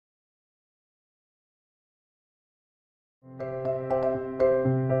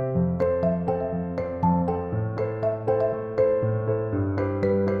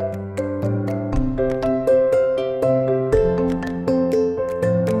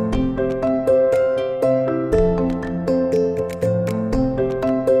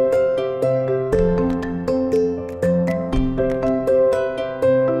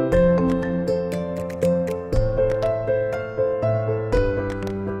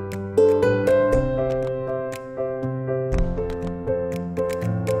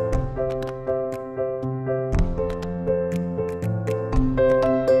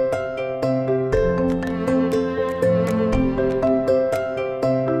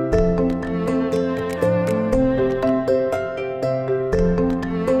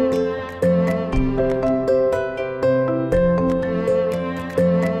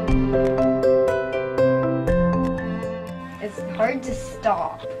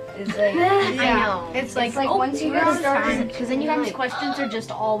It's like, I know. It's like once you get started, because then you guys' questions are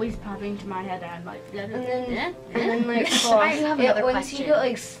just always popping to my head. I'm like, and then like, I have another once question. you get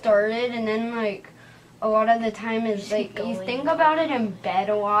like started, and then like, a lot of the time is like you think about it in bed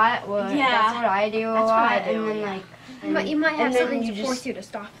a lot. Well, that's what I do a lot, and then like. But you might have something to just force you to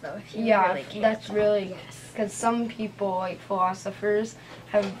stop though if you really can't. That's really, because some people, like philosophers,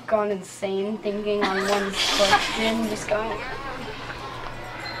 have gone insane thinking on one question, just going.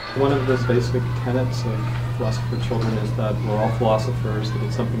 One of the basic tenets of Philosophy for Children is that we're all philosophers, that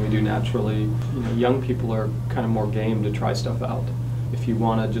it's something we do naturally. You know, young people are kind of more game to try stuff out. If you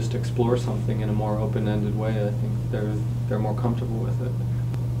want to just explore something in a more open-ended way, I think they're more comfortable with it.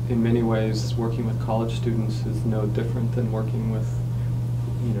 In many ways, working with college students is no different than working with,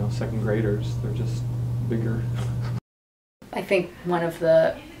 you know, second graders. They're just bigger. I think one of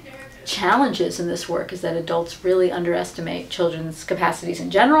the challenges in this work is that adults really underestimate children's capacities in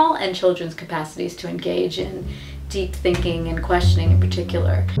general and children's capacities to engage in deep thinking and questioning in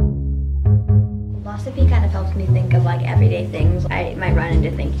particular. Philosophy kind of helps me think of like everyday things. I might run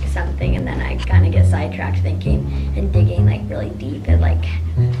into thinking something and then I kind of get sidetracked thinking and digging like really deep and like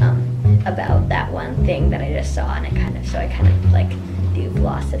about that one thing that I just saw, and I kind of like do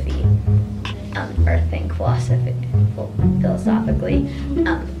philosophy or think philosophically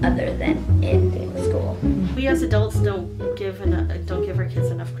other than in school. We as adults don't give our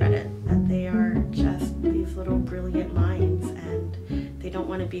kids enough credit, that they are just these little brilliant minds, and they don't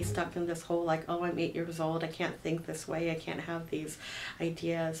want to be stuck in this whole like, oh, I'm 8 years old, I can't think this way, I can't have these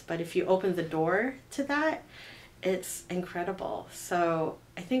ideas. But if you open the door to that, it's incredible. So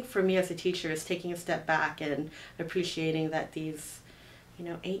I think for me as a teacher is taking a step back and appreciating that these, you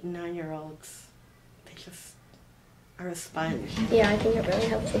know, 8 and 9-year-olds, they just are a sponge. Yeah, I think it really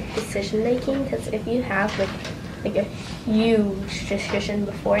helps with decision making, because if you have like a huge decision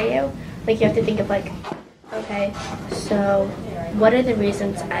before you, like you have to think of like, okay, so what are the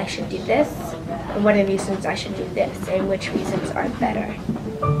reasons I should do this, and what are the reasons I should do this, and which reasons are better.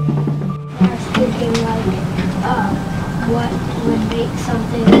 I was thinking like, what would make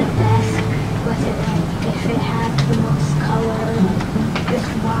something the best? Was it like if it had the most color? Just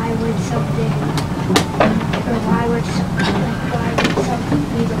why would something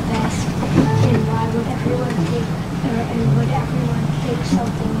be the best? And why would everyone think,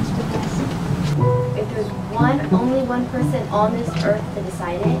 something is the best? If there's only one person on this earth to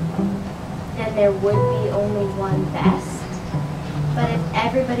decide it, then there would be only one best. But if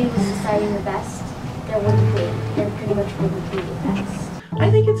everybody was deciding the best, there pretty much wouldn't be the best. I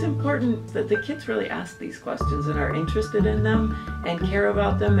think it's important that the kids really ask these questions and are interested in them and care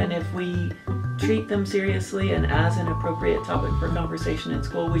about them, and if we treat them seriously and as an appropriate topic for conversation in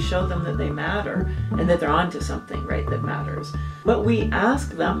school, we show them that they matter and that they're onto something, right, that matters. But we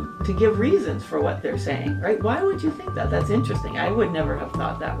ask them to give reasons for what they're saying, right? Why would you think that? That's interesting. I would never have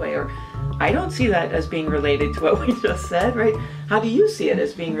thought that way, or I don't see that as being related to what we just said, right? How do you see it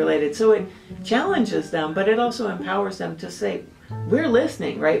as being related? So it challenges them, but it also empowers them to say, we're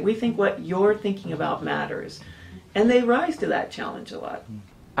listening, right? We think what you're thinking about matters. And they rise to that challenge a lot.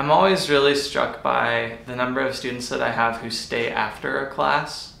 I'm always really struck by the number of students that I have who stay after a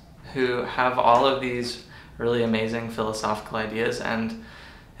class, who have all of these really amazing philosophical ideas, and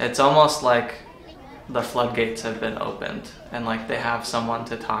it's almost like the floodgates have been opened and like they have someone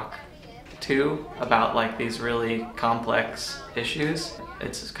to talk to about like these really complex issues.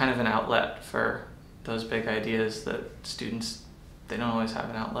 It's kind of an outlet for those big ideas that students, they don't always have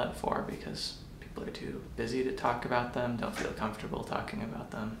an outlet for because people are too busy to talk about them, don't feel comfortable talking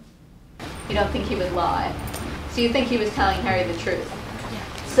about them. You don't think he would lie. So you think he was telling Harry the truth. Yeah.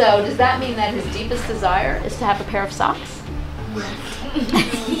 So does that mean that his deepest desire is to have a pair of socks?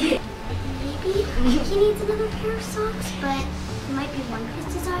 Maybe he needs another pair of socks, but it might be one of his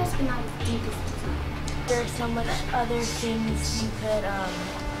desires, but not his deepest desire. There are so much other things you could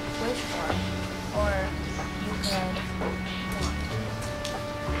wish for, or you could want.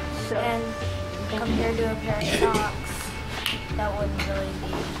 So, and compared to a pair of socks, that wouldn't really be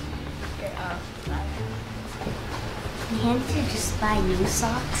good. Can't you just buy new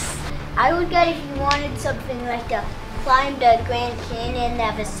socks? I would get if you wanted something like to climb the Grand Canyon and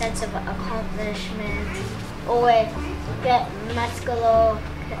have a sense of accomplishment, or get muscular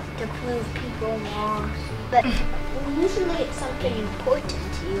to prove people wrong. But usually it's something important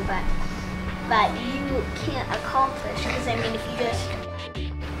to you, but you can't accomplish. Because I mean,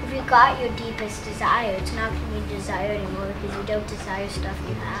 if you got your deepest desire, it's not going to be desire anymore because you don't desire stuff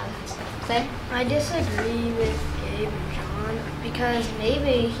you have. Same? I disagree with Gabe and John because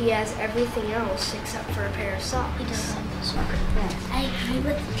maybe he has everything else except for a pair of socks. He doesn't. soccer. I agree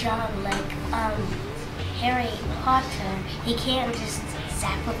with John, like, Harry Potter, he can't just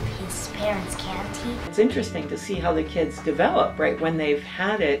zap up his parents, can't he? It's interesting to see how the kids develop, right, when they've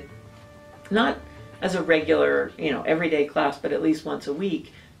had it, not as a regular, everyday class, but at least once a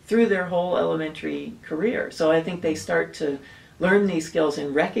week, through their whole elementary career. So I think they start to learn these skills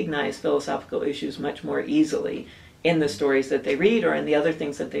and recognize philosophical issues much more easily in the stories that they read or in the other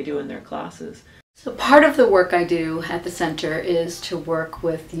things that they do in their classes. So part of the work I do at the center is to work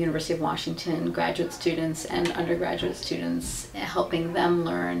with the University of Washington graduate students and undergraduate students, helping them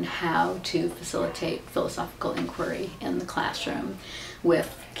learn how to facilitate philosophical inquiry in the classroom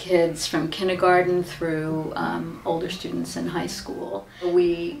with kids from kindergarten through older students in high school.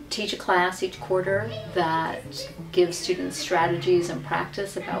 We teach a class each quarter that gives students strategies and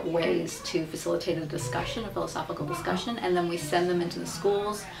practice about ways to facilitate a discussion, a philosophical discussion, and then we send them into the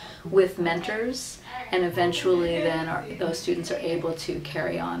schools with mentors, and eventually then those students are able to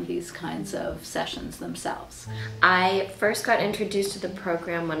carry on these kinds of sessions themselves. I first got introduced to the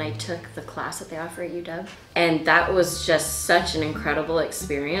program when I took the class that they offer at UW, and that was just such an incredible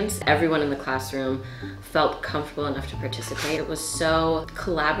experience. Everyone in the classroom felt comfortable enough to participate. It was so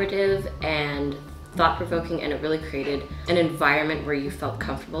collaborative and thought-provoking, and it really created an environment where you felt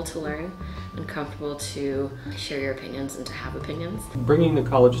comfortable to learn and comfortable to share your opinions and to have opinions. Bringing the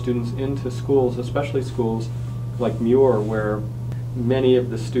college students into schools, especially schools like Muir, where many of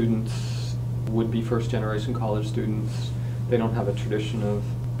the students would be first-generation college students. They don't have a tradition of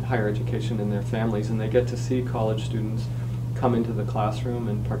higher education in their families, and they get to see college students come into the classroom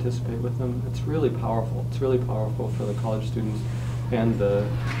and participate with them. It's really powerful. It's really powerful for the college students and the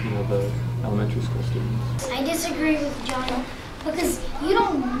elementary school students. I disagree with John, because you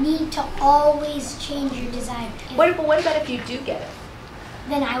don't need to always change your design. What about if you do get it?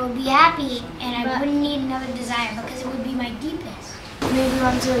 Then I would be happy, and I wouldn't need another desire because it would be my deepest. Maybe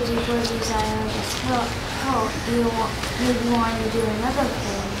onto a deeper desire you maybe want to do another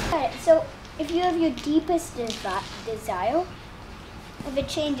thing. Alright, so if you have your deepest desire, if it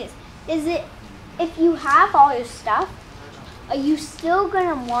changes, if you have all your stuff, are you still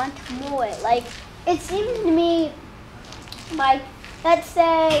gonna want more? Like, it seems to me like, let's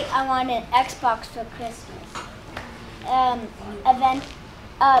say I want an Xbox for Christmas. And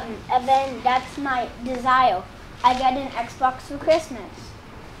then that's my desire. I get an Xbox for Christmas.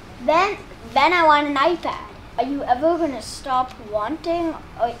 Then I want an iPad. Are you ever gonna stop wanting,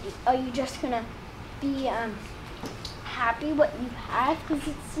 or are you just gonna be happy what you have? Because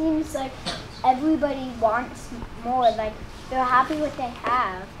it seems like everybody wants more. Like, they're happy what they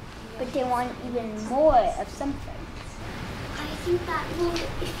have, but they want even more of something. I think that, well,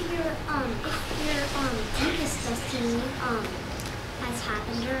 if your deepest destiny has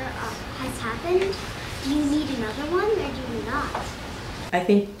happened, do you need another one or do you not? I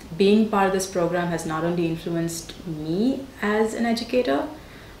think being part of this program has not only influenced me as an educator,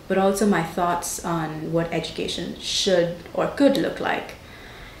 but also my thoughts on what education should or could look like.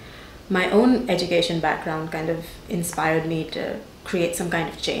 My own education background kind of inspired me to create some kind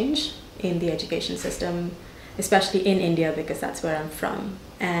of change in the education system, especially in India, because that's where I'm from.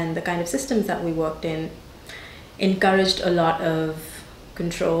 And the kind of systems that we worked in encouraged a lot of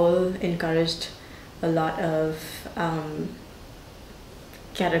control, encouraged a lot of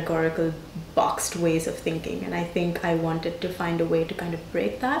categorical, boxed ways of thinking. And I think I wanted to find a way to kind of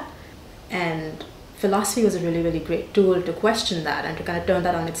break that. And philosophy was a really, really great tool to question that and to kind of turn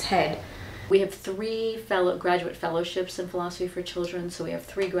that on its head. We have 3 graduate fellowships in philosophy for children, so we have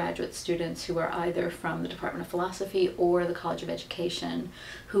 3 graduate students who are either from the Department of Philosophy or the College of Education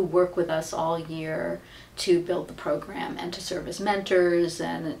who work with us all year to build the program and to serve as mentors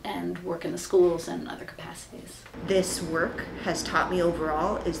and work in the schools and other capacities. This work has taught me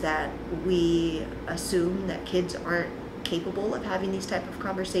overall is that we assume that kids aren't capable of having these type of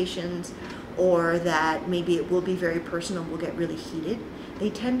conversations, or that maybe it will be very personal, will get really heated. They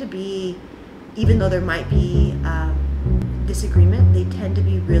tend to be, even though there might be disagreement, they tend to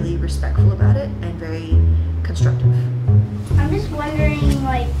be really respectful about it and very constructive. I'm just wondering,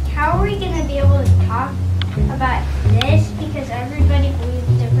 like, how are we going to be able to talk about this, because everybody believes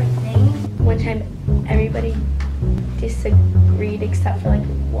different things? One time everybody disagreed except for like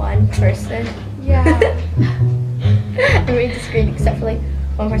one person. Yeah. Everybody disagreed except for like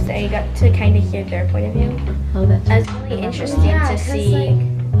one person. I got to kind of hear their point of view. Oh, that's It was really interesting to see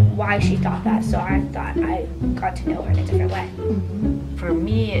why she thought that, so I thought I got to know her in a different way. For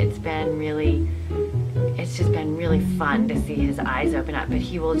me, it's it's just been really fun to see his eyes open up. But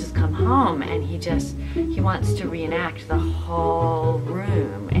he will just come home and he wants to reenact the whole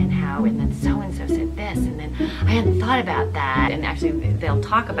room and how, and then so-and-so said this, and then I hadn't thought about that. And actually they'll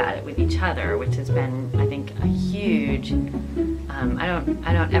talk about it with each other, which has been, I think, a huge,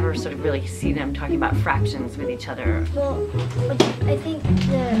 I don't ever sort of really see them talking about fractions with each other. Well, I think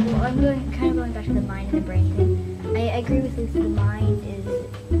I'm going back to the mind and the brain thing. I agree with Lucy, the mind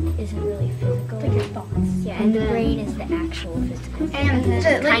isn't really physical. Like your thoughts. Yeah, and the brain is the actual physical thing.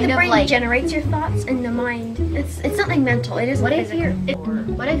 And the brain generates your thoughts, and the mind, it's something mental. It is what physical.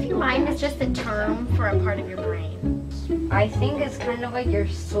 What if your mind is just a term for a part of your brain? I think it's kind of like your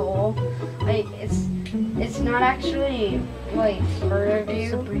soul. Like it's not actually like part of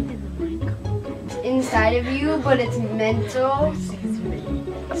you. It's inside of you, but it's mental.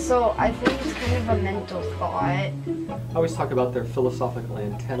 So I think it's kind of a mental thought. I always talk about their philosophical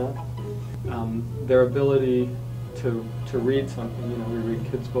antenna, their ability to read something. You know, we read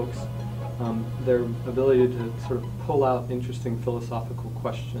kids' books. Their ability to sort of pull out interesting philosophical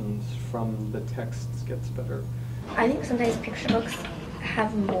questions from the texts gets better. I think sometimes picture books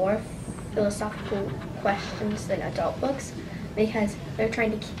have more philosophical questions than adult books because they're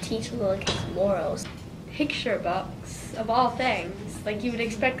trying to teach little kids morals. Picture books, of all things, like you would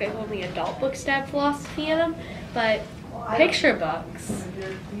expect like only adult books to have philosophy in them, but picture books,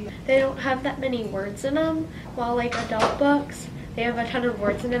 they don't have that many words in them, while like adult books, they have a ton of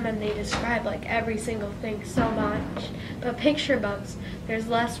words in them and they describe like every single thing so much. But picture books, there's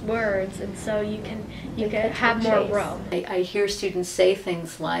less words, and so you can have more room. I hear students say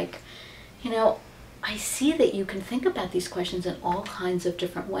things like, you know, I see that you can think about these questions in all kinds of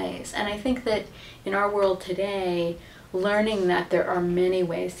different ways. And I think that in our world today, learning that there are many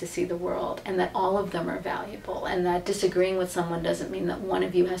ways to see the world and that all of them are valuable, and that disagreeing with someone doesn't mean that one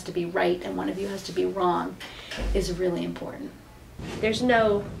of you has to be right and one of you has to be wrong, is really important. There's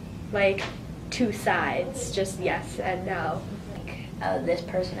no like two sides, just yes and no. This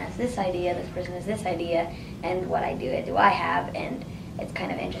person has this idea, this person has this idea, and what I do I have, and it's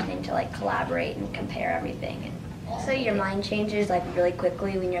kind of interesting to like collaborate and compare everything. And so your mind changes like really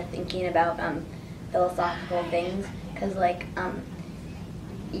quickly when you're thinking about philosophical things, because like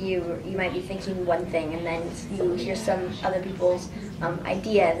you might be thinking one thing and then you hear some other people's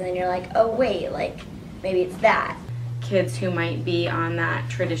ideas, and then you're like, oh wait, like maybe it's that. Kids who might be on that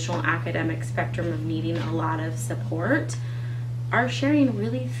traditional academic spectrum of needing a lot of support are sharing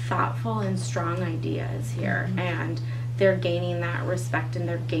really thoughtful and strong ideas here, and they're gaining that respect and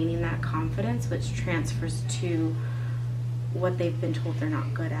they're gaining that confidence, which transfers to what they've been told they're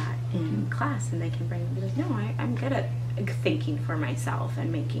not good at in class, and they can bring them like, no, I'm good at thinking for myself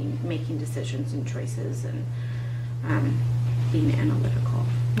and making decisions and choices and being analytical.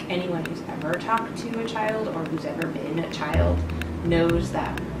 Anyone who's ever talked to a child or who's ever been a child knows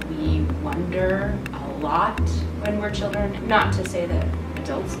that we wonder a lot when we're children. Not to say that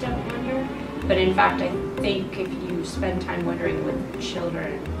adults don't wonder, but in fact I think if you spend time wondering with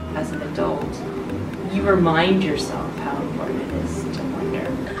children as an adult, you remind yourself how important it is to wonder.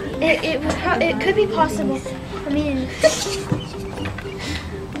 It could be possible.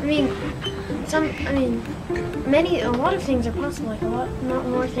 A lot of things are possible, like a lot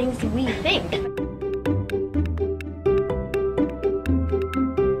more things than we think.